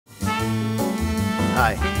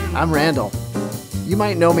Hi, I'm Randall. You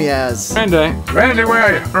might know me as... Randy, where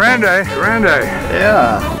are you? Randy.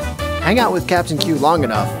 Yeah. Hang out with Captain Q long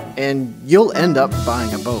enough, and you'll end up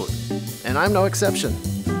buying a boat. And I'm no exception.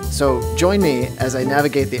 So join me as I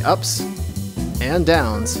navigate the ups and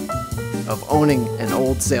downs of owning an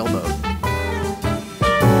old sailboat.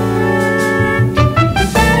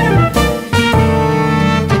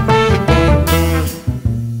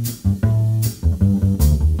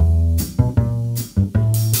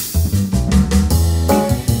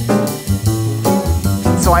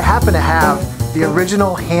 So I happen to have the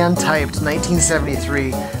original hand-typed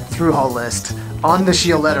 1973 thru-hull list on the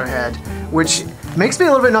Shield letterhead, which makes me a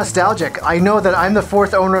little bit nostalgic. I know that I'm the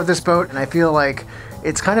fourth owner of this boat, and I feel like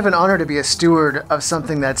it's kind of an honor to be a steward of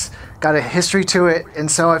something that's got a history to it. And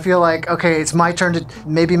so I feel like, okay, it's my turn to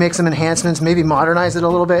maybe make some enhancements, maybe modernize it a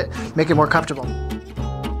little bit, make it more comfortable.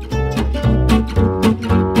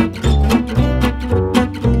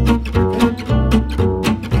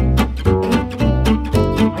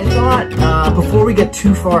 Before we get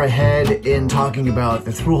too far ahead in talking about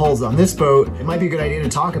the thru-hulls on this boat, it might be a good idea to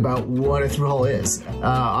talk about what a thru-hull is.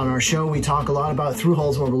 On our show, we talk a lot about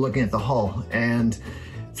thru-hulls when we're looking at the hull, and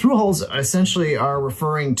thru-hulls essentially are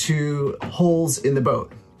referring to holes in the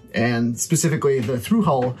boat. And specifically, the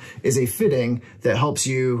thru-hull is a fitting that helps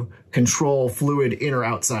you control fluid in or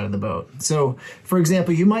outside of the boat. So, for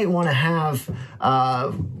example, you might want to have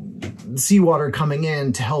seawater coming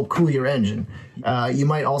in to help cool your engine. You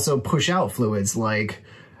might also push out fluids like,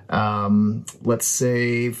 let's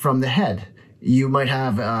say, from the head. You might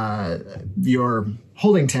have your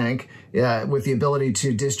holding tank with the ability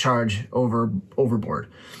to discharge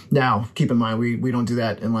overboard. Now, keep in mind, we don't do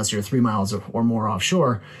that unless you're 3 miles or more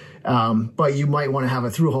offshore. But you might want to have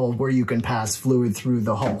a thru-hull where you can pass fluid through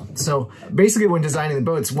the hull. So basically when designing the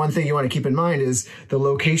boats, one thing you want to keep in mind is the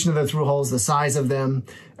location of the thru-hulls, the size of them,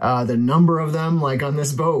 the number of them, like on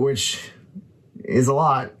this boat, which is a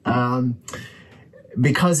lot,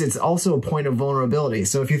 because it's also a point of vulnerability.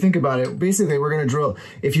 So if you think about it, basically we're going to drill,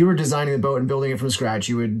 if you were designing the boat and building it from scratch,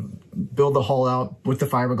 you would build the hull out with the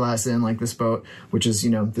fiberglass in like this boat, which is, you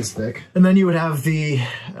know, this thick. And then you would have the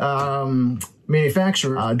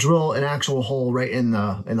manufacturer drill an actual hole right in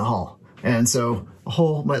the hull. And so a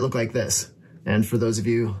hole might look like this. And for those of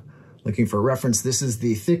you looking for a reference, this is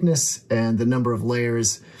the thickness and the number of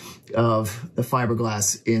layers of the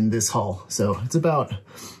fiberglass in this hull. So it's about,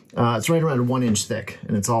 it's right around 1 inch thick,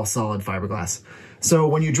 and it's all solid fiberglass. So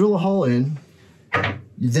when you drill a hole in,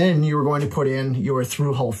 then you're going to put in your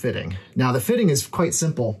thru-hull fitting. Now the fitting is quite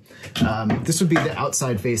simple. This would be the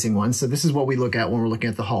outside facing one. So this is what we look at when we're looking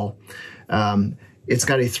at the hull. It's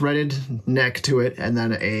got a threaded neck to it and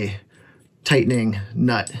then a tightening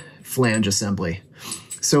nut flange assembly.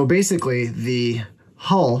 So basically the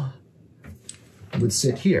hull would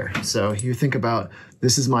sit here. So you think about,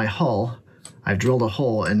 this is my hull. I've drilled a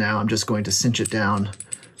hole and now I'm just going to cinch it down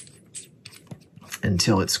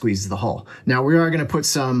until it squeezes the hull. Now we are going to put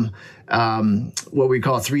some what we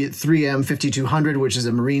call 3M 5200, which is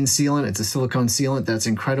a marine sealant. It's a silicone sealant that's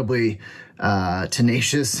incredibly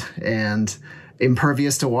tenacious and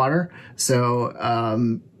impervious to water.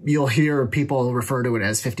 So you'll hear people refer to it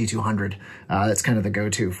as 5200. That's kind of the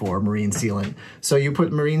go-to for marine sealant. So you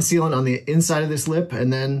put marine sealant on the inside of this lip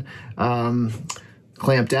and then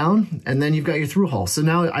clamp down, and then you've got your thru-hull. So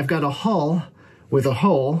now I've got a hull with a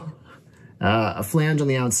hole, a flange on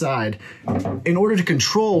the outside. In order to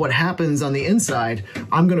control what happens on the inside,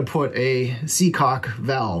 I'm gonna put a seacock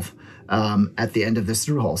valve at the end of this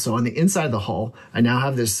thru-hull. So on the inside of the hull, I now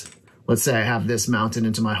have this, let's say I have this mounted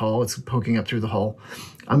into my hull, it's poking up through the hull.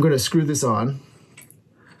 I'm gonna screw this on,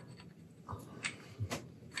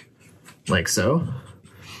 like so,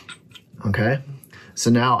 okay? So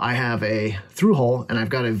now I have a thru-hull and I've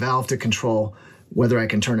got a valve to control whether I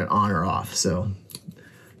can turn it on or off. So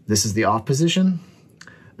this is the off position.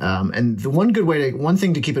 And the one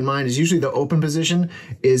thing to keep in mind is usually the open position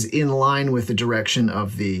is in line with the direction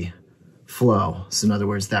of the flow. So in other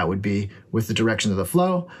words, that would be with the direction of the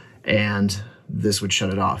flow, and this would shut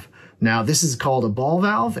it off. Now this is called a ball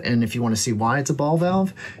valve, and if you want to see why it's a ball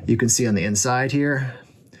valve, you can see on the inside here,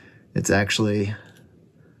 it's actually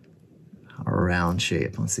a round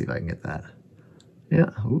shape. Let's see if I can get that. Yeah.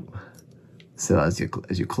 Ooh. So as you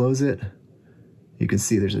close it, you can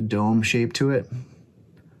see there's a dome shape to it,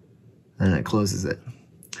 and it closes it.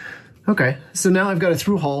 Okay, so now I've got a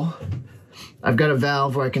thru-hull. I've got a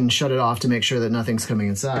valve where I can shut it off to make sure that nothing's coming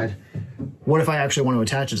inside. What if I actually want to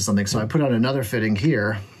attach it to something? So I put on another fitting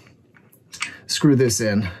here, screw this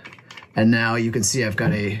in, and now you can see I've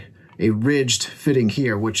got a ridged fitting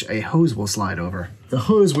here, which a hose will slide over. The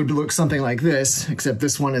hose would look something like this, except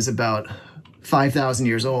this one is about 5,000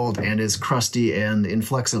 years old and is crusty and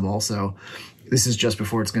inflexible. So this is just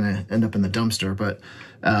before it's going to end up in the dumpster. But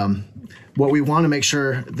what we want to make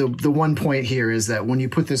sure, the one point here is that when you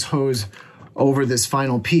put this hose over this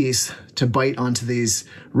final piece to bite onto these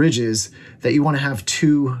ridges, that you want to have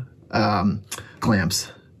two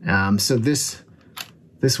clamps. So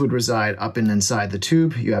this would reside up and inside the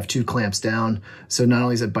tube. You have two clamps down. So not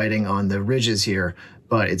only is it biting on the ridges here,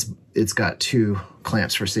 but it's got two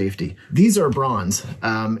clamps for safety. These are bronze,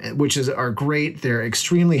 which are great. They're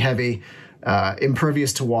extremely heavy,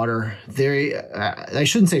 impervious to water. I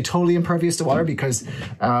shouldn't say totally impervious to water because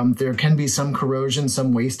there can be some corrosion,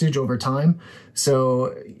 some wastage over time.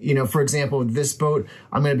 So, you know, for example, this boat,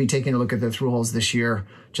 I'm going to be taking a look at the thru-hulls this year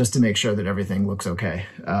just to make sure that everything looks okay.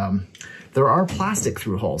 There are plastic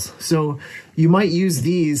thru-hulls. So you might use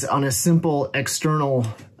these on a simple external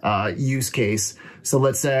use case. So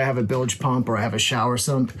let's say I have a bilge pump or I have a shower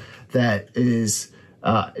sump that is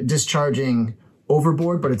discharging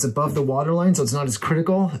overboard, but it's above the water line, so it's not as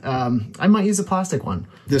critical. I might use a plastic one.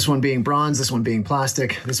 This one being bronze, this one being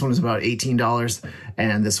plastic. This one is about $18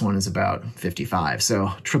 and this one is about $55,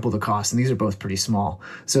 so triple the cost, and these are both pretty small.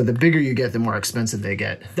 So the bigger you get, the more expensive they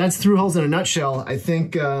get. That's thru-hulls in a nutshell. I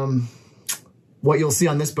think what you'll see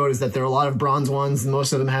on this boat is that there are a lot of bronze ones, and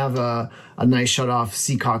most of them have a nice shut-off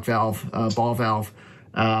seacock valve, ball valve.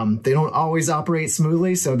 They don't always operate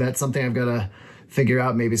smoothly, so that's something I've got to figure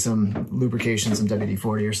out, maybe some lubrication, some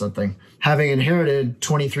WD-40 or something. Having inherited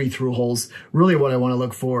 23 thru-hulls, really what I want to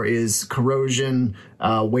look for is corrosion,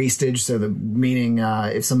 wastage, so meaning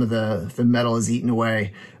if some of the metal is eaten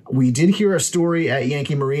away. We did hear a story at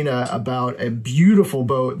Yankee Marina about a beautiful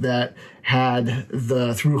boat that had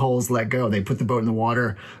the thru-hulls let go. They put the boat in the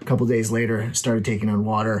water. A couple days later, started taking on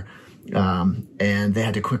water, and they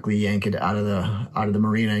had to quickly yank it out of the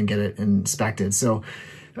marina and get it inspected. So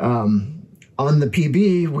on the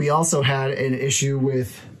PB, we also had an issue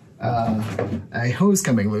with a hose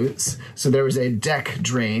coming loose. So there was a deck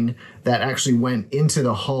drain that actually went into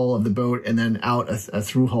the hull of the boat and then out a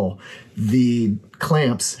thru-hull. The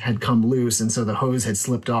clamps had come loose, and so the hose had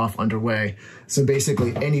slipped off underway. So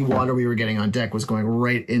basically any water we were getting on deck was going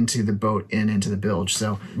right into the boat and into the bilge.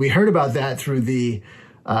 So we heard about that through the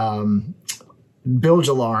bilge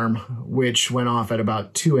alarm, which went off at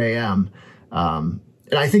about 2 a.m.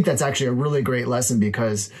 And I think that's actually a really great lesson,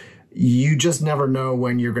 because you just never know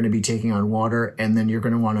when you're going to be taking on water, and then you're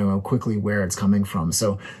going to want to know quickly where it's coming from.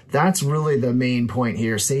 So that's really the main point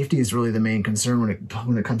here. Safety is really the main concern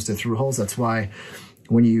when it comes to thru-hulls. That's why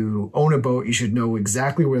when you own a boat, you should know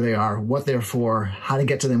exactly where they are, what they're for, how to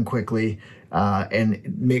get to them quickly,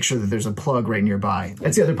 and make sure that there's a plug right nearby.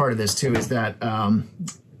 That's the other part of this too, is that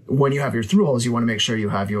when you have your thru-hulls, you want to make sure you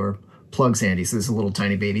have your plugs handy. So this is a little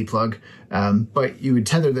tiny baby plug, but you would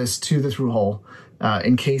tether this to the thru-hull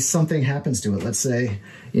in case something happens to it. Let's say,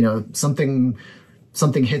 you know, something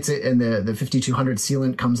hits it and the 5200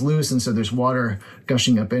 sealant comes loose, and so there's water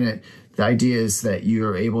gushing up in it. The idea is that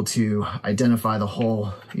you're able to identify the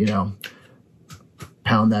hole, you know,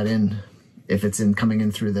 pound that in if it's coming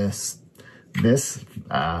in through this,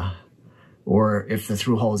 or if the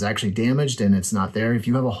thru-hull is actually damaged and it's not there. If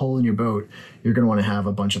you have a hole in your boat, you're going to want to have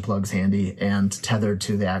a bunch of plugs handy and tethered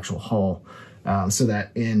to the actual hull, so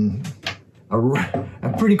that in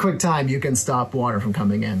a pretty quick time you can stop water from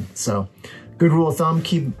coming in. So good rule of thumb,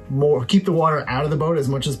 keep the water out of the boat as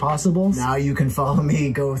much as possible. Now you can follow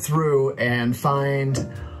me go through and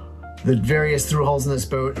find the various thru-hulls in this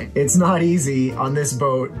boat. It's not easy on this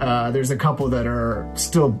boat. There's a couple that are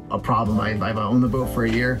still a problem. I've owned the boat for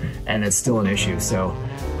a year and it's still an issue. So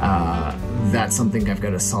that's something I've got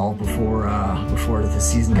to solve before the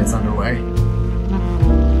season gets underway.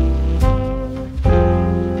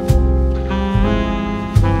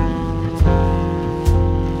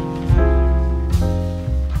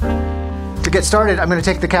 To get started, I'm going to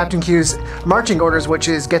take the Captain Q's marching orders, which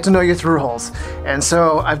is get to know your thru-hulls. And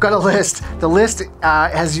so I've got a list. The list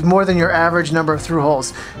has more than your average number of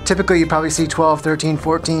thru-hulls. Typically you probably see 12, 13,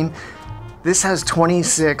 14. This has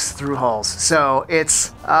 26 thru-hulls. So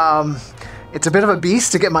it's a bit of a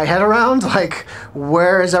beast to get my head around. Like,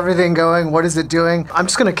 where is everything going? What is it doing? I'm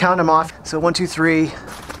just going to count them off. So 1, 2, 3.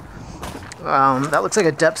 That looks like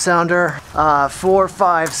a depth sounder. 4,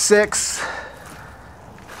 5, 6.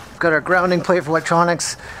 We've got our grounding plate for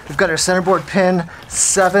electronics. We've got our centerboard pin.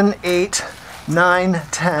 7, 8, 9,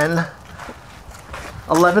 10,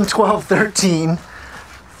 11, 12, 13,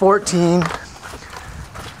 14,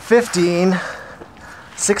 15,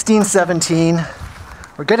 16, 17.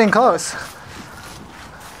 We're getting close.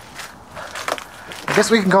 I guess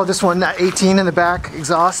we can call this one that 18 in the back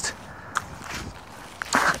exhaust.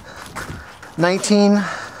 19,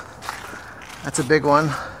 that's a big one.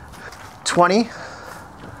 20,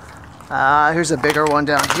 here's a bigger one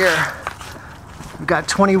down here. We've got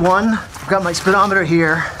 21, I've got my speedometer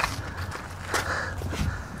here.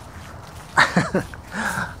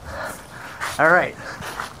 All right.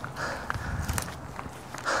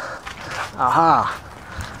 Aha.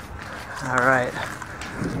 All right.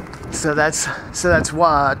 So that's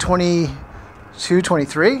 22,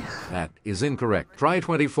 23. That is incorrect. Try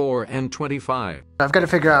 24 and 25. I've got to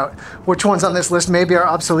figure out which ones on this list maybe are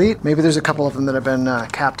obsolete. Maybe there's a couple of them that have been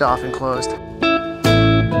capped off and closed.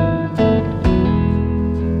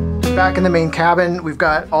 Back in the main cabin, we've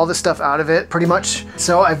got all the stuff out of it pretty much.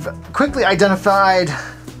 So I've quickly identified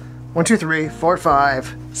 1, 2, 3, 4,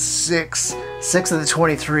 5, 6 of the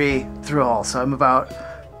 23 thru-hulls. So I'm about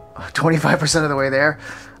 25% of the way there.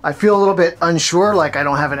 I feel a little bit unsure, like I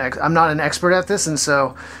don't have I'm not an expert at this, and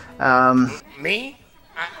so Me?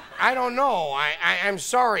 I don't know. I'm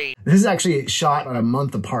sorry. This is actually shot on a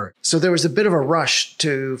month apart. So there was a bit of a rush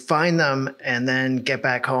to find them and then get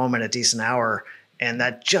back home in a decent hour. And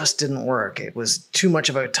that just didn't work. It was too much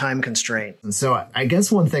of a time constraint. And so I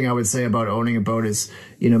guess one thing I would say about owning a boat is,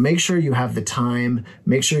 you know, make sure you have the time,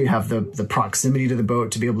 make sure you have the proximity to the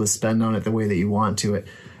boat to be able to spend on it the way that you want to it.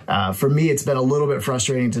 For me, it's been a little bit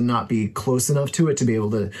frustrating to not be close enough to it to be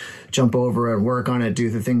able to jump over and work on it, do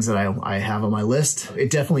the things that I have on my list.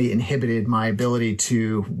 It definitely inhibited my ability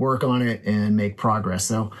to work on it and make progress.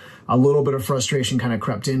 So a little bit of frustration kind of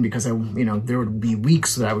crept in because there would be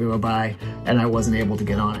weeks that I would go by and I wasn't able to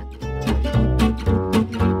get on it.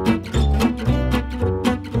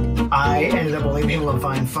 I ended up only being able to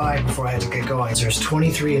find 5 before I had to get going. So there's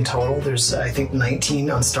 23 in total. There's, I think, 19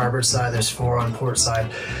 on starboard side. There's 4 on port side.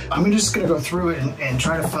 I'm just gonna go through it and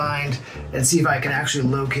try to find and see if I can actually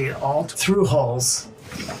locate all thru-hulls.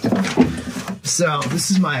 So this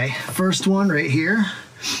is my first one right here.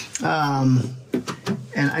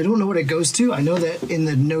 And I don't know what it goes to. I know that in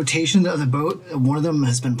the notation of the boat, one of them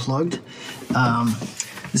has been plugged.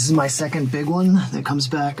 This is my second big one that comes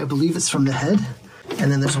back. I believe it's from the head. And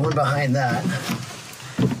then there's one behind that,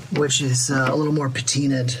 which is a little more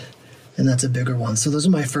patinaed, and that's a bigger one. So those are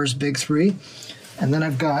my first big 3. And then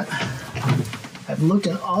I've looked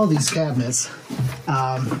at all these cabinets,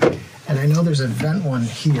 and I know there's a vent one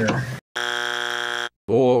here.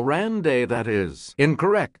 For Randy, that is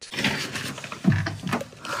incorrect.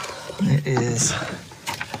 It is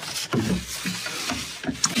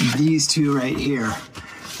these 2 right here.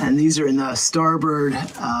 And these are in the starboard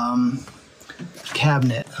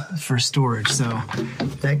cabinet for storage. So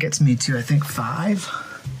that gets me to, I think, 5.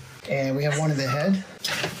 And we have one in the head.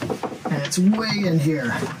 And it's way in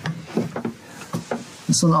here.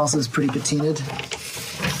 This one also is pretty patinaed.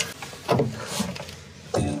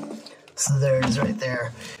 So there it is right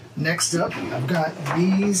there. Next up, I've got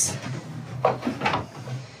these.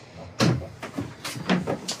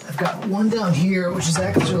 I've got one down here, which is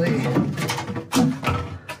actually...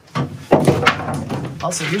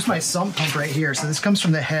 Also, here's my sump pump right here. So this comes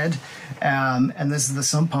from the head, and this is the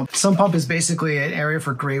sump pump. Sump pump is basically an area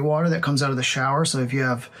for gray water that comes out of the shower. So if you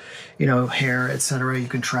have, hair, etc., you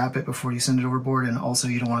can trap it before you send it overboard, and also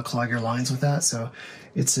you don't want to clog your lines with that. So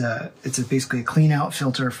it's basically a clean out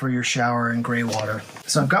filter for your shower and gray water.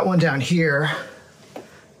 So I've got one down here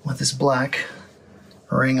with this black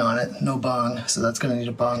ring on it, no bung. So that's going to need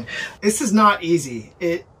a bung. This is not easy.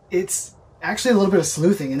 It's actually a little bit of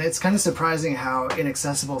sleuthing, and it's kind of surprising how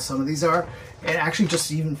inaccessible some of these are, and actually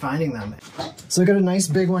just even finding them. So I got a nice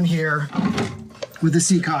big one here with the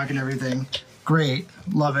seacock and everything. Great,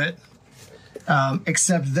 love it.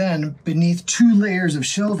 Except then beneath 2 layers of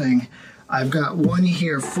shelving, I've got one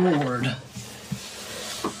here forward,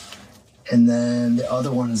 and then the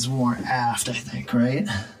other one is more aft, I think, right?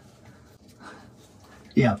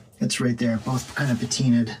 Yeah, it's right there, both kind of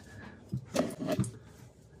patinaed.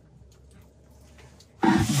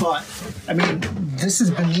 But, I mean, this is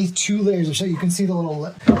beneath 2 layers of shelving. You can see the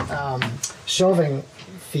little shelving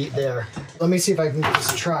feet there. Let me see if I can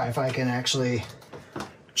just try, if I can actually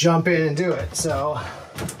jump in and do it. So,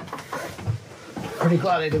 pretty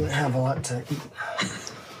glad I didn't have a lot to eat.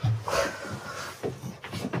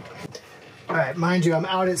 All right, mind you, I'm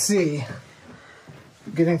out at sea,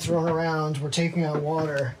 getting thrown around. We're taking on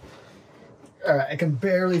water. All right, I can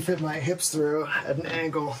barely fit my hips through at an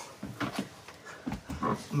angle.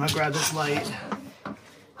 I'm gonna grab this light.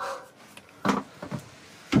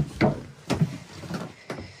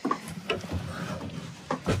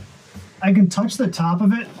 I can touch the top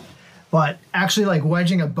of it, but actually like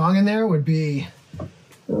wedging a bung in there would be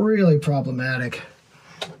really problematic.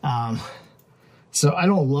 So I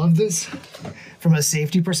don't love this from a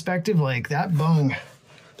safety perspective. Like that bung,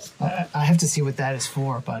 I have to see what that is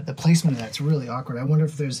for, but the placement of that's really awkward. I wonder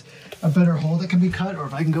if there's a better hole that can be cut, or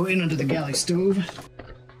if I can go in under the galley stove.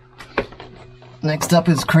 Next up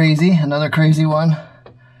is crazy, another crazy one.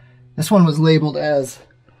 This one was labeled as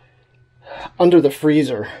under the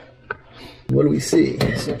freezer. What do we see?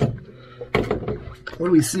 What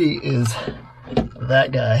we see is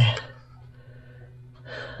that guy.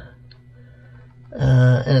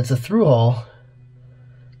 And it's a through-hull.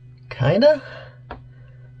 Kinda? I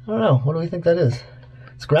don't know. What do we think that is?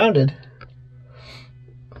 It's grounded.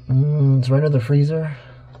 It's right under the freezer.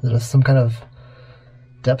 Is it some kind of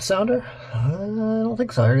depth sounder? I don't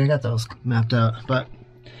think so. I already got those mapped out. But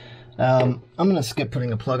I'm going to skip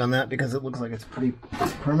putting a plug on that because it looks like it's pretty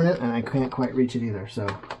permanent and I can't quite reach it either. So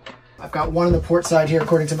I've got one on the port side here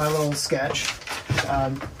according to my little sketch. I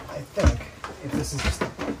think if this is just,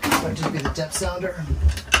 might just be the depth sounder.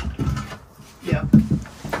 Yep.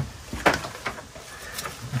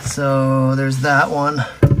 So there's that one.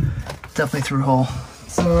 Definitely through-hull.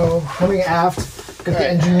 So coming aft, got the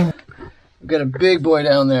engine room. We've got a big boy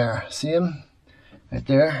down there. See him? Right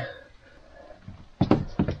there.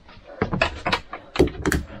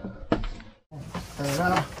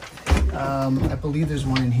 I believe there's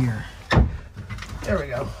one in here. There we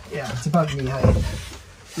go. Yeah, it's about knee height.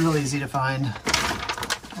 Real easy to find.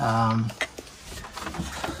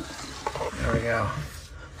 There we go.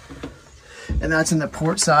 And that's in the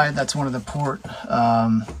port side. That's one of the port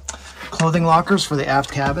clothing lockers for the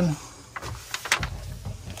aft cabin.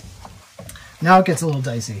 Now it gets a little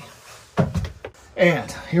dicey.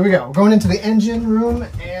 And here we go. We're going into the engine room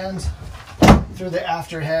and through the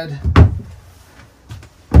after head.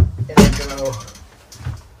 And go.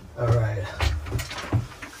 All right.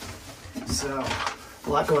 So, a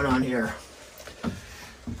lot going on here.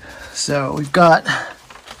 So we've got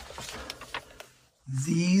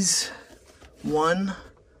these 1,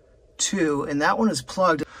 2, and that one is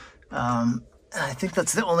plugged. I think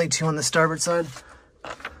that's the only 2 on the starboard side.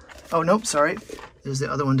 Oh, nope, sorry. There's the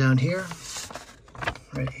other one down here,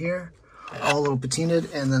 right here, all a little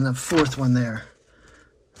patinaed, and then the 4th one there,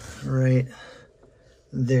 right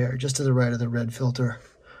there, just to the right of the red filter.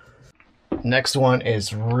 Next one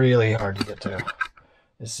is really hard to get to.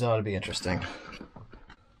 This ought to be interesting.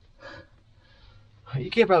 What you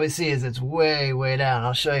can't probably see is it's way, way down.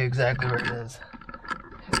 I'll show you exactly where it is.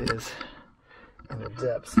 It is in the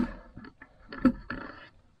depths.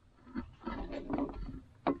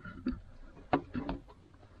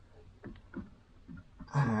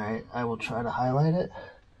 Alright, I will try to highlight it.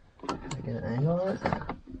 I get an angle on it.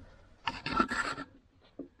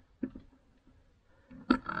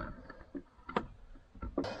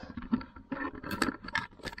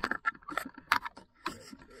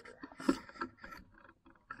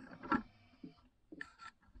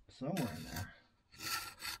 Somewhere in there.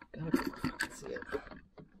 Gotta see it.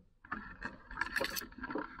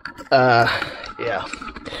 Yeah.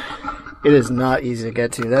 It is not easy to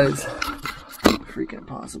get to. That is freaking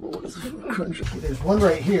impossible. What is it? There's one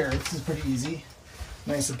right here. This is pretty easy.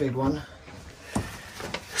 Nice, a big one.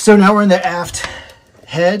 So now we're in the aft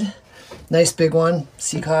head. Nice big one.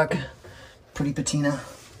 Seacock. Pretty patina.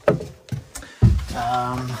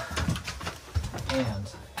 And here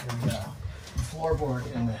we go. Floorboard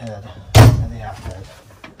in the head and the aft head.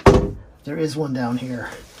 There is one down here.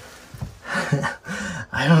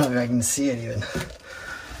 I don't know if I can see it even.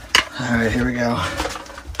 All right, here we go.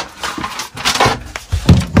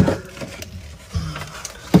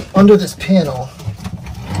 Under this panel.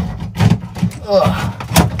 Ugh.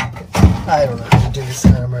 I don't know how to do this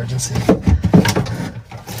in an emergency.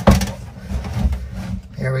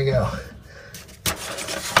 Here we go.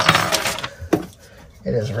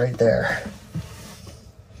 It is right there.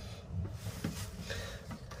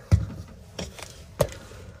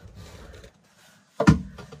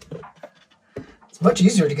 It's much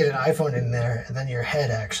easier to get an iPhone in there than your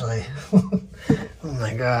head, actually. Oh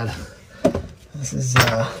my God. This is,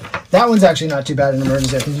 that one's actually not too bad in an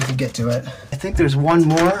emergency. I think you could get to it. I think there's one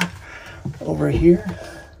more over here.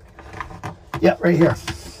 Yeah, right here.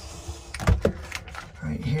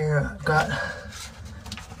 Right here, I've got,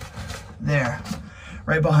 there,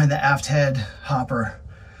 right behind the aft head hopper.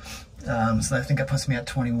 So I think that puts me at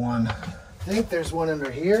 21. I think there's one under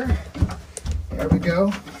here. There we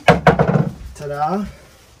go. Ta-da.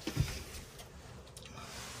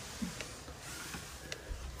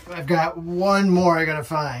 I've got one more I gotta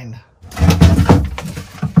find.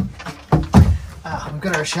 We've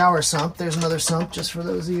got our shower sump. There's another sump just for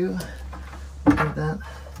those of you. Look at that.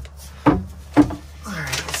 Alright,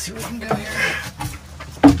 let's see what we can go here.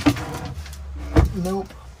 Nope.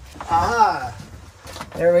 Aha!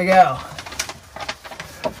 There we go.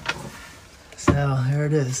 So here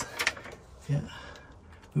it is. Yeah.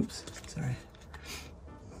 Oops, sorry.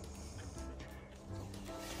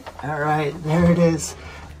 All right, there it is.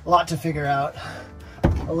 A lot to figure out.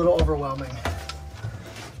 A little overwhelming.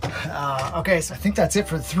 Okay, so I think that's it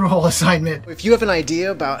for the through-hole assignment. If you have an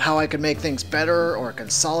idea about how I could make things better or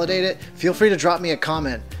consolidate it, feel free to drop me a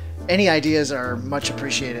comment. Any ideas are much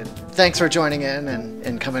appreciated. Thanks for joining in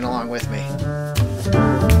and coming along with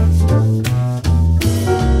me.